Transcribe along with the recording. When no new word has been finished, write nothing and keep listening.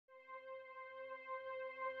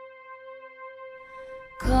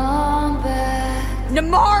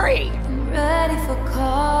Namaari! Ready for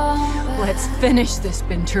combat. Let's finish this,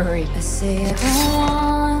 Binturi. I say I don't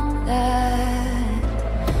want that.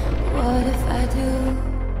 What if I do?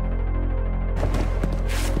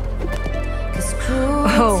 'Cause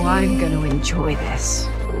cruelty Oh, I'm gonna enjoy this.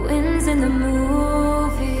 wins in the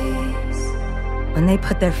movies. When they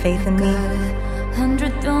put their faith in me,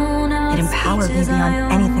 It empowered me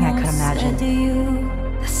beyond anything I could imagine.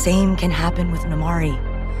 The same can happen with Namaari.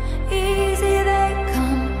 Easy they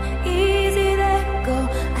come, easy they go.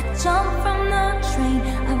 I jump from the train,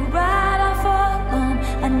 I ride off alone.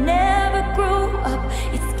 I never grew up,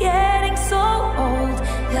 it's getting so old.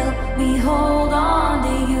 Help me hold on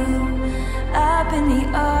to you. I've been the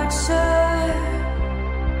archer.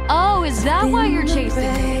 Oh, is that why you're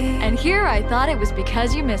chasing me? And here I thought it was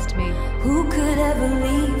because you missed me. Who could ever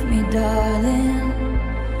leave me, darling?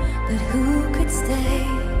 But who could stay?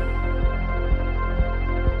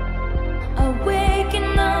 Awake in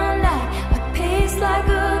the night, I pace like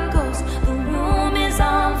a ghost. The room is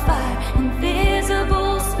on fire,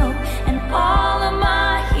 invisible smoke, and all of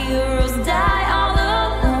my heroes die all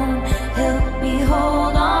alone. Help me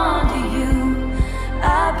hold on to you.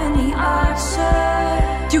 I've been the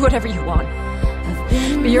archer. Do whatever you want.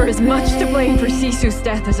 But you're as much to blame for Sisu's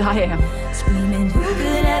death as I am. Screaming, who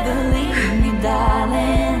could ever leave me,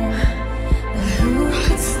 darling? But who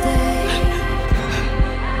could stay?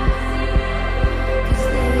 'Cause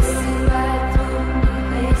they see right through me,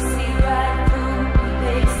 they see right through me,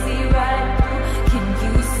 they see right through. Can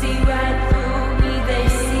you see right through me? They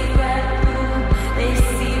see right through, they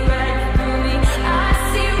see right through me. I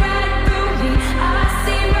see right through me, I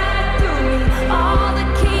see right through me. All the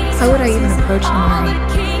kings. How would I even approach Namaari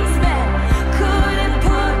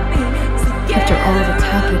after all that's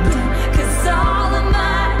happened?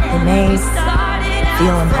 It may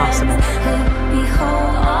feel impossible. Help me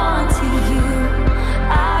hold on to you.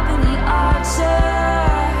 I've been the archer.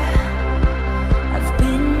 I've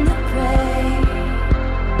been the prey.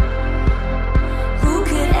 Who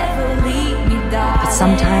could ever leave me, darling? But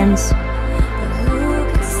sometimes, But who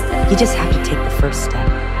could stay? you just have to take the first step,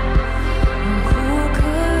 Who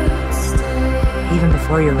could stay? even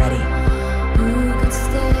before you're ready. Who could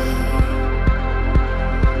stay?